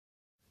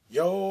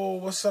Yo,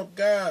 what's up,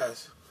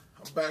 guys?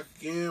 I'm back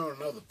again with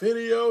another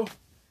video.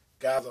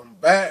 Guys, I'm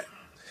back.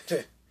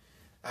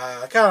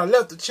 I kind of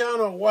left the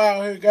channel a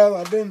while here, guys.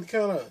 I've been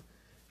kind of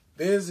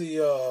busy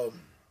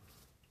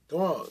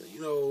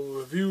doing,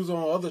 reviews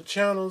on other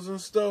channels and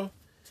stuff.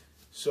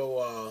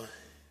 So,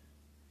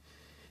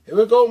 here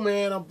we go,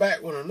 man. I'm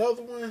back with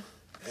another one.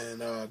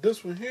 And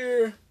this one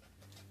here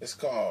is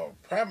called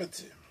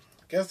Primitive.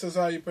 I guess that's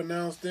how you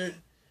pronounced it.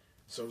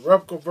 It's a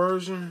replica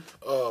version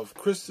of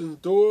Christian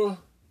Dior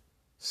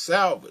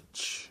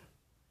Sauvage.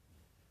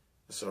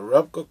 It's a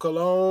replica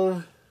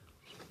cologne.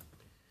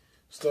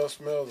 Stuff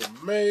smells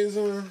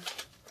amazing.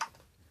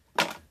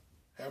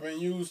 Haven't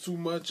used too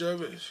much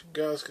of it, as you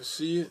guys can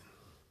see it.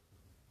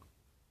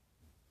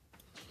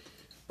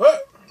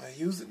 But I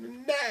use it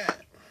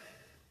tonight.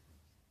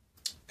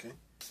 Okay.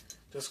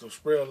 Just gonna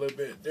spray a little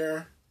bit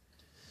there.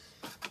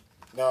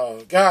 Now,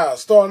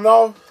 guys, starting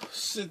off,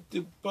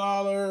 city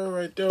baller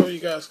right there. You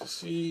guys can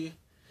see.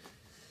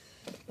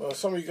 Well,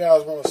 some of you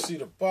guys want to see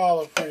the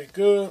baller pretty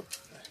good.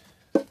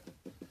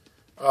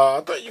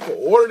 I think you can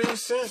order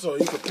these scents, or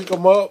you can pick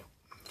them up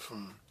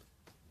from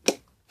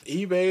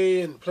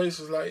eBay and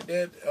places like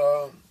that.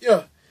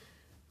 Yeah,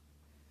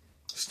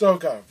 stuff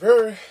got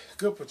very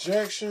good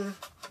projection.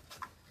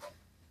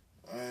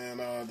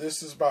 And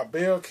this is by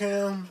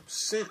Belcam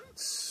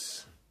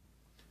Scents.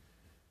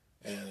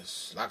 And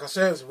it's, like I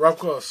said, it's a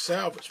replica of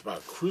Sauvage by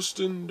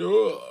Christian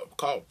Dior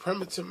called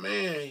Primitive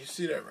Man. You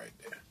see that right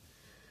there.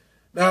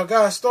 Now,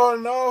 guys,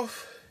 starting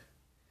off,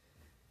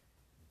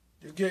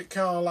 you get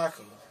kind of like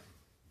a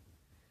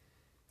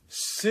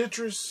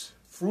citrus,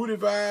 fruity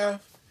vibe.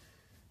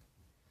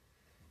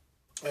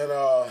 And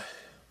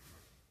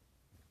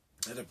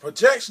the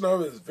projection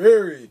of it is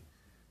very,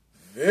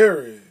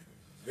 very,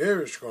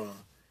 very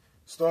strong.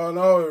 Starting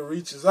off, it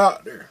reaches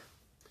out there.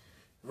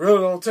 Really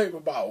don't take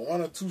about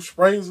 1 or 2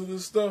 sprays of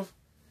this stuff.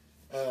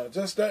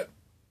 Just that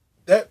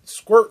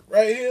squirt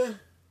right here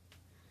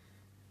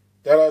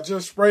that I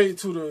just sprayed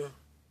to the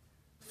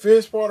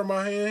fist part of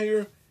my hand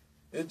here,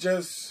 it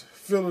just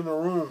filling the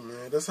room,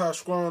 man. That's how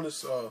strong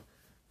this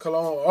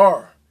cologne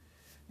are.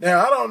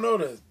 Now, I don't know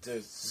the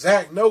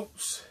exact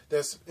notes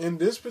that's in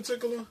this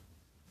particular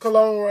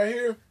cologne right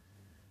here,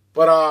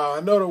 but I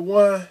know the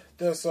one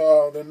that's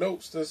the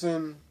notes that's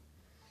in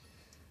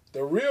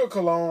the real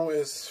cologne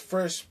is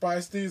fresh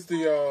spice. These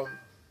the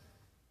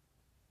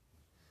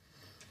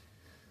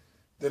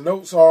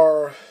notes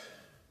are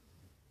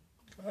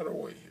out of the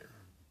way here.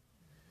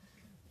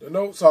 The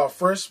notes are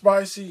fresh,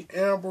 spicy,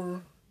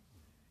 amber,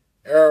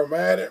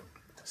 aromatic,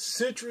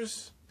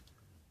 citrus,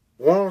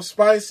 warm,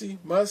 spicy,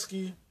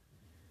 musky,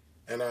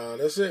 and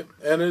that's it.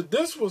 And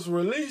this was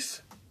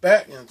released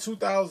back in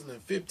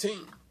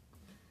 2015.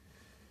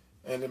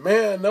 And the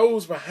man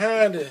knows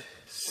behind the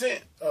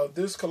scent of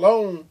this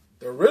cologne.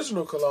 The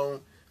original cologne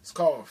is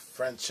called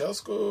Francois,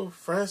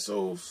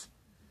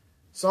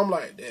 something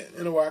like that.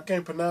 Anyway, I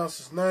can't pronounce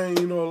his name.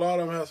 You know, a lot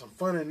of them have some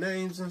funny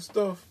names and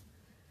stuff.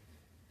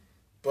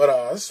 But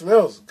it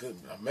smells good,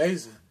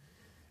 amazing.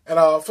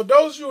 And for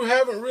those of you who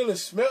haven't really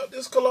smelled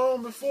this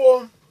cologne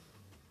before,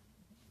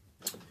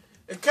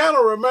 it kind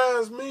of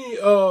reminds me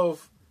a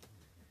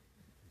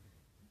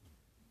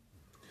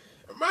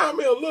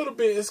little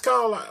bit. It's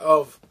kind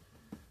of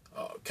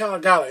like kind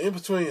of got an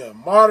in-between a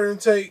modern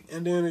take,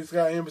 and then it's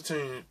got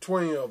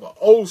in-between of an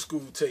old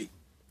school take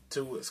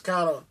to it. It's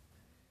kind of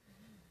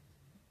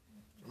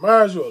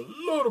reminds you a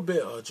little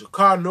bit of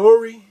Jacquard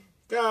Nori,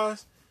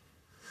 guys.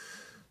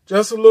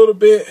 Just a little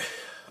bit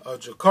of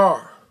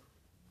Jacquard.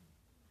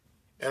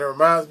 And it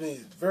reminds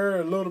me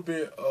very little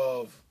bit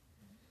of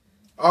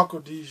Acqua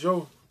di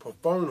Gio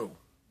Profondo.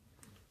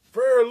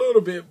 Very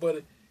little bit,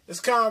 but it's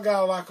kind of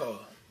got like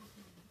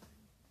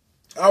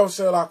I would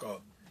say like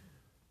a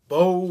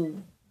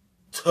bold,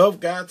 tough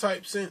guy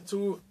type scent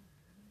to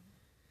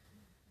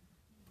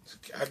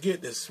it. I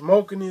get the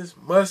smokiness,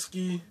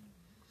 musky.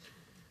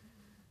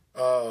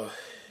 You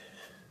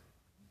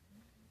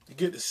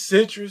get the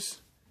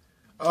citrus.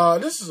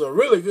 This is a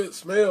really good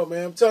smell,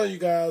 man. I'm telling you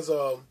guys,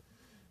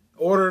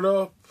 ordered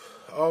up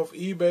off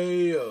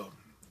eBay. I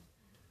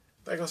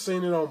think I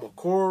seen it on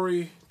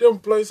Macquarie.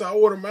 Different place I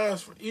ordered mine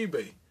from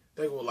eBay.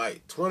 They were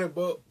like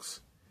 $20.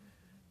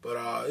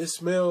 But it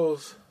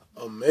smells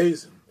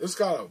amazing. It's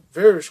got a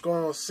very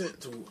strong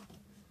scent to it.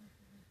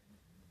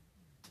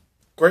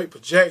 Great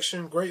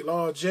projection, great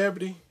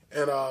longevity,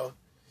 and I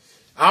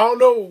don't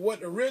know what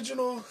the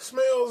original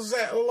smells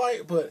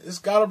like, but it's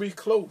gotta be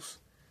close.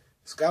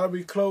 It's gotta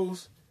be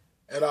close.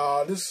 And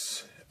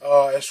this,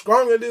 as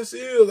strong as this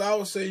is, I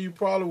would say you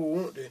probably would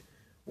want to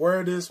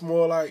wear this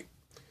more like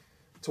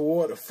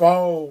toward the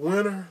fall,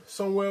 winter,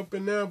 somewhere up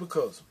in there,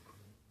 because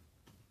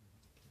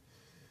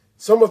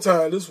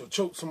summertime, this will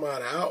choke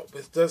somebody out.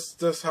 But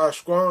that's how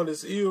strong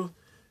this is.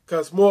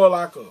 Because it's more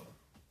like a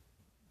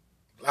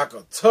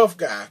tough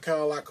guy.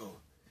 Kind of like a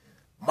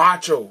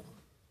macho.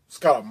 It's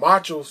got a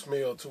macho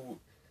smell to it.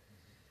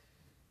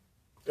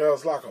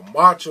 There's like a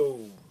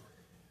macho.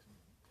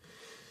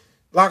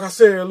 Like I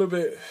said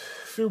a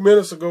few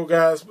minutes ago,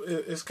 guys,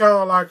 it's kind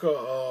of like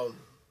a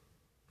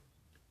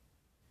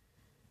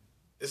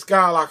it's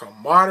got like a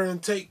modern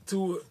take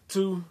to it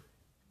too.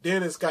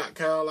 Then it's got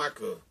kind of like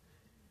a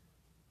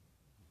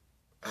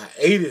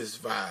 80s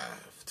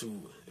vibe to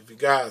it. If you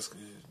guys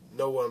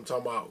know what I'm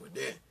talking about with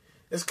that.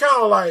 It's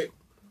kind of like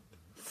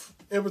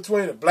in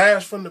between a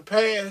blast from the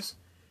past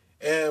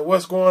and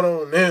what's going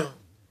on now.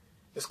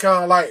 It's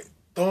kind of like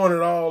throwing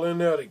it all in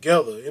there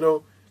together, you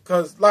know.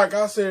 Because, like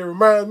I said, it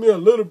reminds me a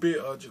little bit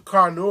of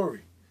Jakar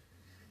Nori.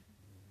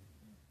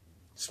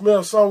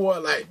 Smells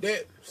somewhat like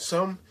that.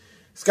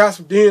 It's got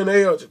some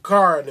DNA of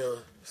Jakar in there.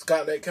 It's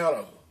got that kind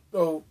of, you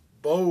know,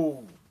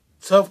 bold,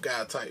 tough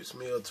guy type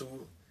smell to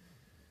it.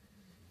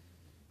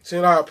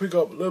 Seeing I pick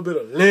up a little bit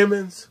of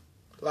lemons,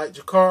 like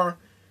Jakar.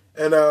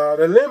 And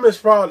the lemon's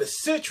probably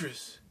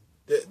citrus.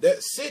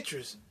 That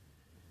citrus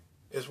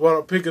is what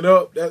I'm picking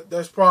up.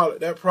 That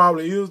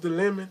probably is the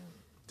lemon,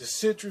 the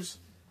citrus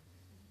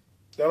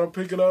that I'm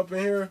picking up in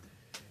here.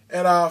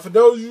 And for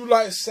those of you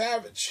like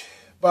Sauvage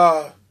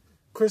by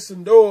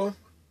Kristen Dorr,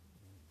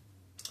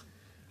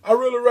 I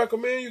really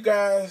recommend you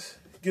guys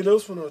give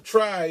this one a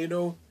try. You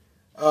know,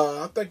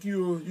 I think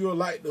you'll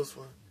like this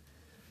one.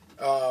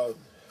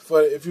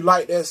 For if you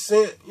like that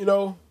scent, you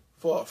know,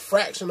 for a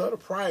fraction of the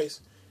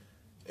price,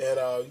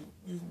 and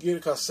you can get it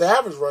because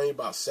Sauvage range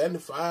about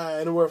 75,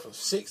 anywhere from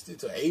 60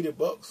 to 80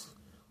 bucks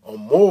or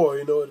more.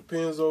 You know, it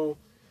depends on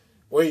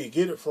where you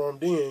get it from.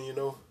 Then you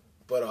know,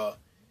 but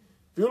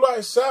if you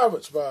like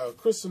Sauvage by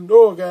Kristen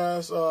Dorr,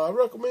 guys, I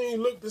recommend you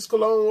look this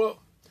cologne up.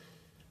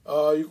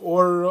 You can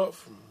order it up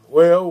from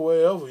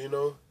wherever, you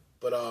know.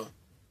 But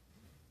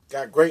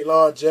got great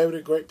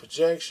longevity, great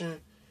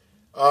projection.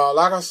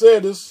 Like I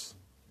said, this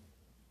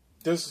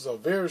is a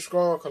very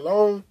strong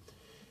cologne.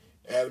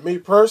 And me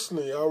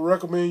personally, I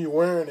recommend you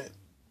wearing it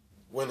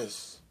when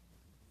it's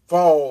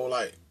fall,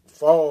 like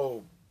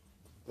fall,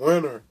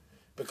 winter.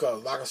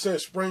 Because like I said,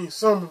 spring,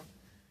 summer,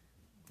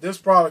 this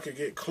product could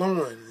get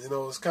cloying. You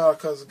know, it's kind of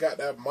because it got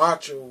that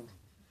macho,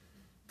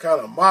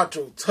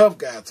 tough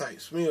guy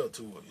type smell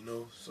to it, you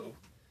know.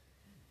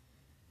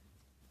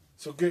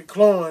 So get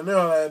cloying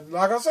now. And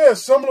like I said,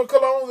 similar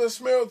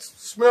colognes that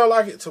smell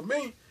like it to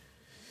me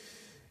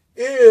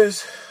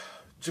is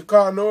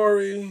Jakar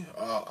Nori,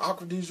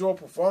 Acqua di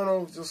Giorgio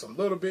Profumo, just a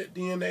little bit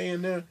DNA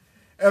in there.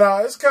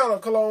 And this kind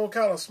of cologne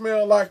kind of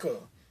smell like a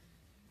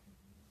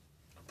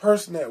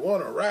person that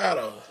want to ride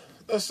a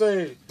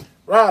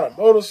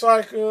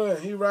motorcycle, and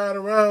he ride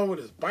around with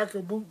his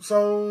biker boots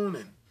on,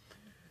 and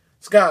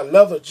it's got a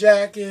leather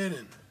jacket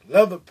and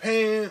leather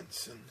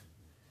pants, and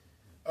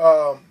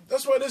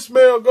that's what this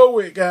smell go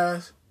with,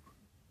 guys.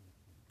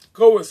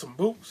 Go with some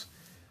boots,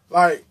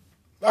 like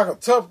a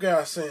tough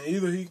guy saying.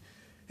 Either he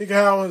can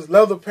have on his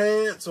leather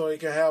pants, or he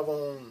can have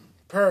on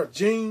a pair of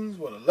jeans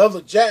with a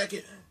leather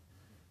jacket,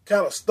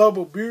 kind of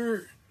stubble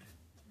beard.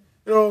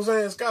 You know what I'm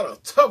saying? It's got a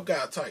tough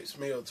guy type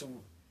smell to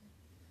it.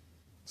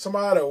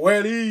 Somebody that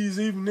wear these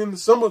even in the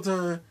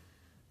summertime,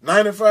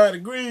 95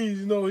 degrees,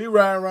 you know, he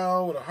ride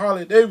around with a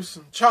Harley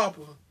Davidson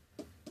chopper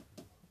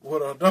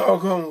with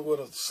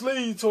a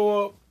sleeve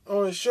tore up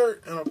on his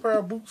shirt and a pair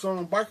of boots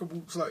on, biker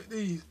boots like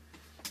these.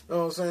 You know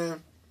what I'm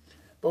saying?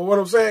 But what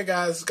I'm saying,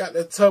 guys, it's got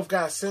that tough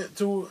guy scent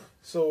to it.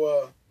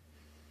 So,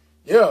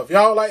 yeah, if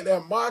y'all like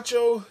that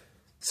macho,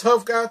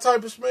 tough guy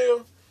type of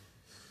smell,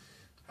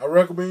 I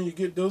recommend you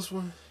get this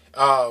one.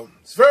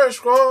 It's very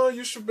strong.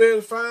 You should be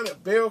able to find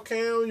it.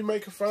 Bellcam, you may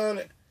can find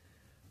it.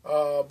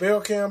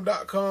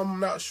 Bellcam.com. I'm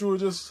not sure.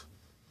 Just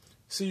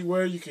see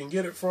where you can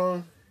get it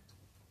from.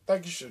 I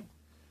think you should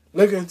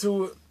look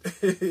into it.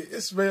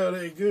 It smells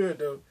that good,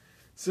 though.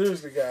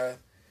 Seriously, guys.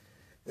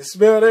 It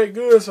smells that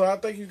good, so I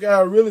think you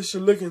guys really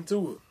should look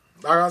into it.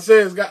 Like I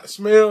said, it's got the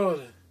smell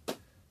of the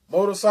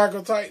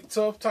motorcycle type,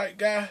 tough type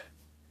guy.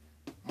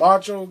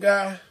 Macho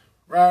guy.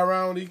 Ride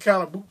around with these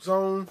kind of boots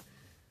on.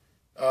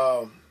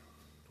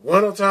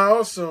 Wintertime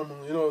or summer,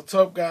 you know, a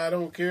tough guy,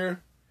 don't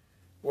care.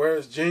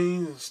 Wears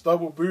jeans and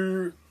stubble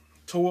beard,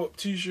 tore up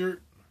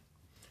t-shirt.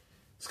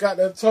 It's got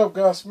that tough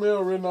guy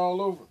smell written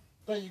all over.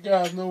 I think you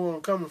guys know where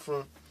I'm coming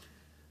from.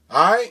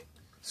 Alright,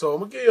 so I'm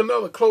going to give you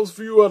another close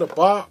view of the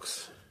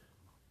box.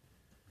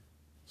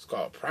 It's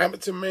called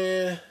Primitive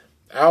Man,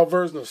 our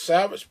version of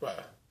Sauvage by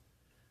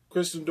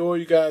Kristen Dorr.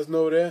 You guys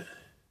know that.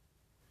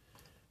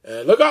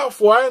 And look out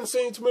for it. I haven't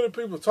seen too many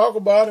people talk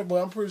about it,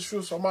 but I'm pretty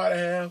sure somebody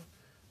have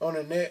on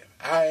the net.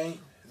 I ain't.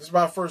 This is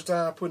my first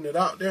time putting it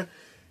out there.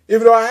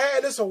 Even though I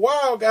had this a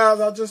while, guys,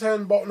 I just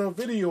hadn't bought no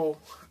video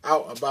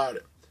out about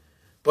it.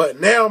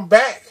 But now I'm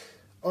back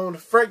on the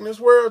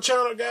Fragrance World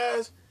channel,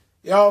 guys.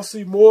 Y'all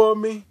see more of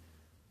me.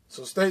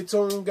 So stay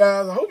tuned,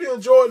 guys. I hope you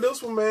enjoyed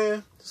this one,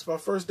 man. This is my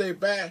first day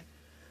back.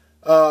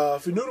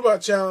 If you're new to my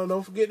channel,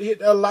 don't forget to hit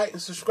that like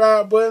and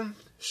subscribe button.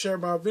 Share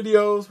my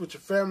videos with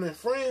your family and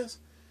friends.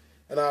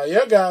 And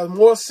yeah, guys,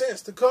 more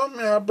scents to come.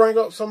 And I'll bring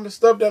up some of the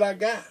stuff that I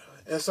got.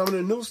 And some of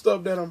the new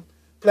stuff that I'm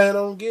planning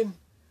on getting.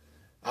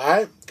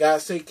 Alright,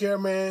 guys, take care,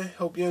 man.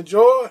 Hope you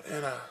enjoyed.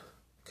 And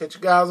catch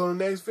you guys on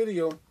the next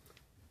video.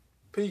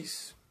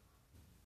 Peace.